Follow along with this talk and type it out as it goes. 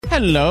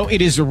Hello,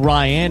 it is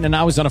Ryan, and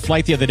I was on a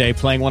flight the other day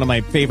playing one of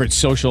my favorite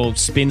social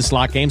spin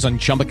slot games on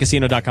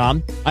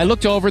ChumbaCasino.com. I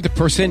looked over at the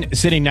person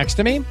sitting next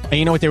to me, and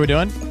you know what they were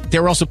doing? They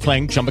were also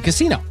playing Chumba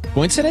Casino.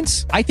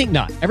 Coincidence? I think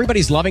not.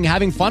 Everybody's loving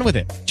having fun with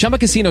it. Chumba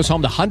Casino is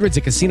home to hundreds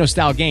of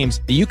casino-style games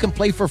that you can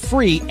play for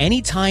free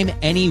anytime,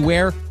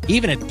 anywhere,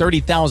 even at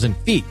 30,000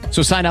 feet.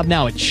 So sign up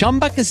now at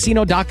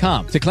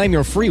ChumbaCasino.com to claim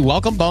your free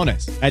welcome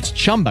bonus. That's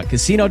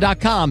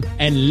ChumbaCasino.com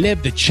and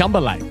live the Chumba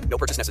life. No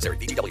purchase necessary.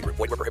 VGW. Void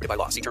where prohibited by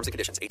law. See terms and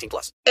conditions.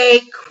 18+.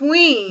 A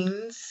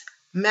Queens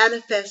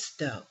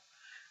Manifesto.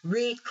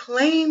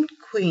 Reclaimed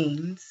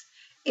queens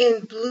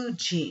in blue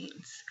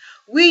jeans.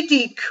 We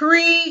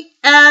decree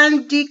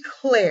and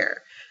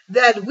declare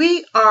that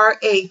we are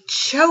a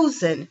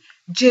chosen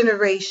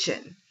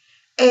generation,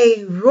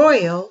 a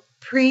royal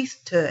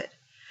priesthood,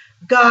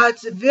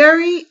 God's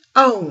very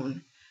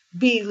own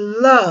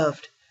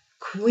beloved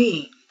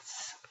queens.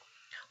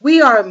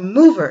 We are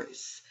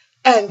movers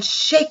and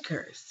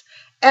shakers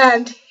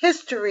and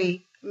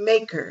history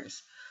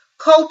makers,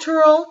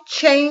 cultural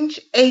change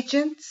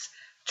agents,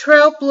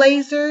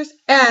 trailblazers,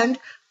 and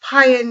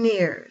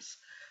pioneers.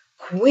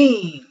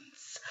 Queens.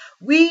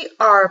 We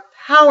are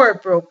power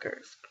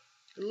brokers,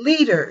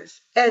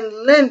 leaders and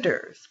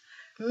lenders,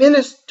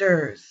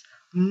 ministers,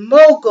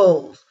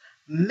 moguls,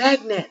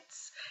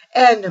 magnets,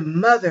 and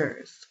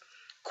mothers.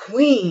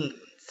 Queens.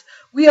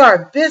 We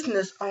are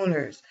business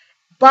owners,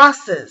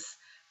 bosses,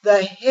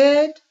 the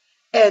head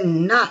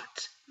and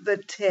not the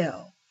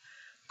tail.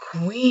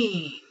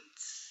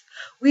 Queens.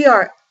 We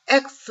are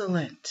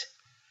excellent,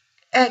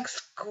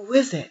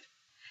 exquisite,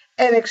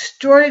 and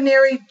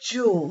extraordinary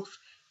jewels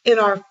in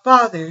our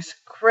Father's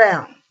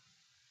crown,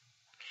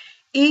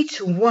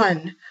 each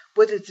one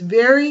with its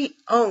very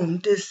own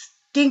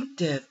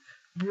distinctive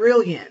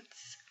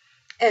brilliance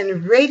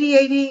and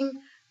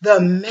radiating the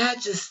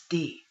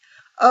majesty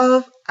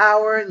of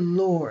our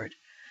Lord.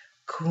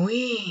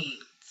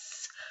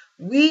 Queens,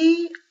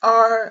 we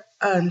are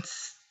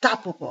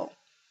unstoppable,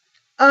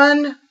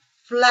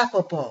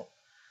 unflappable,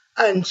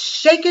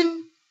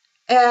 unshaken,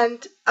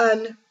 and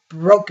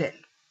unbroken.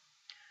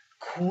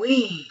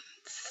 Queens,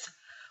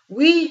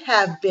 we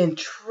have been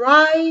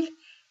tried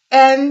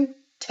and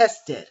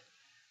tested,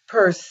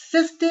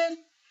 persisted,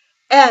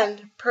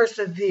 and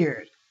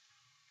persevered.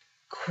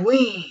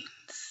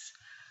 Queens,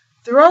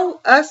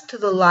 throw us to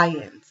the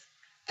lions,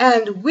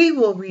 and we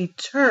will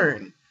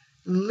return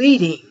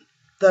leading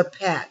the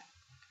pack.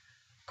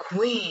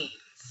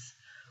 Queens,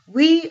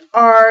 we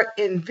are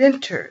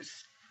inventors,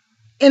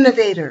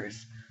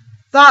 innovators,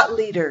 thought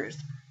leaders,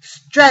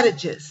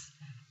 strategists,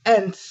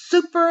 and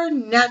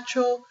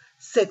supernatural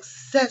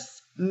success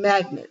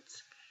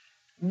magnets.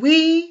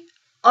 We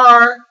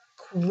are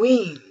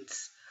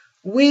queens.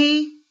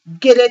 We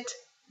get it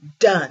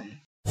done.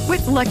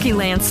 With Lucky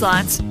Land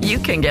Slots, you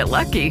can get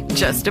lucky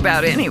just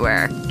about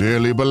anywhere.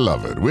 Dearly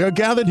beloved, we are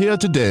gathered here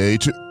today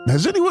to...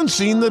 Has anyone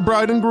seen the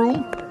bride and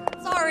groom?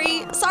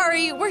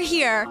 Sorry, we're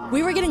here.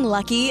 We were getting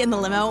lucky in the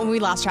limo and we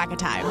lost track of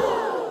time.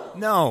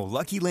 No,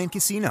 Lucky Land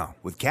Casino,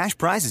 with cash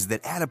prizes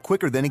that add up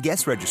quicker than a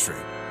guest registry.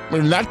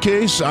 In that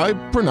case, I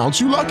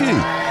pronounce you lucky.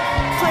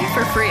 Play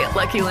for free at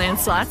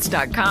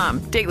LuckyLandSlots.com.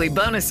 Daily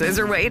bonuses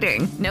are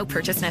waiting. No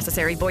purchase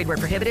necessary. Void where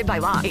prohibited by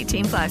law.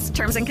 18+.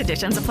 Terms and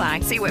conditions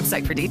apply. See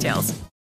website for details.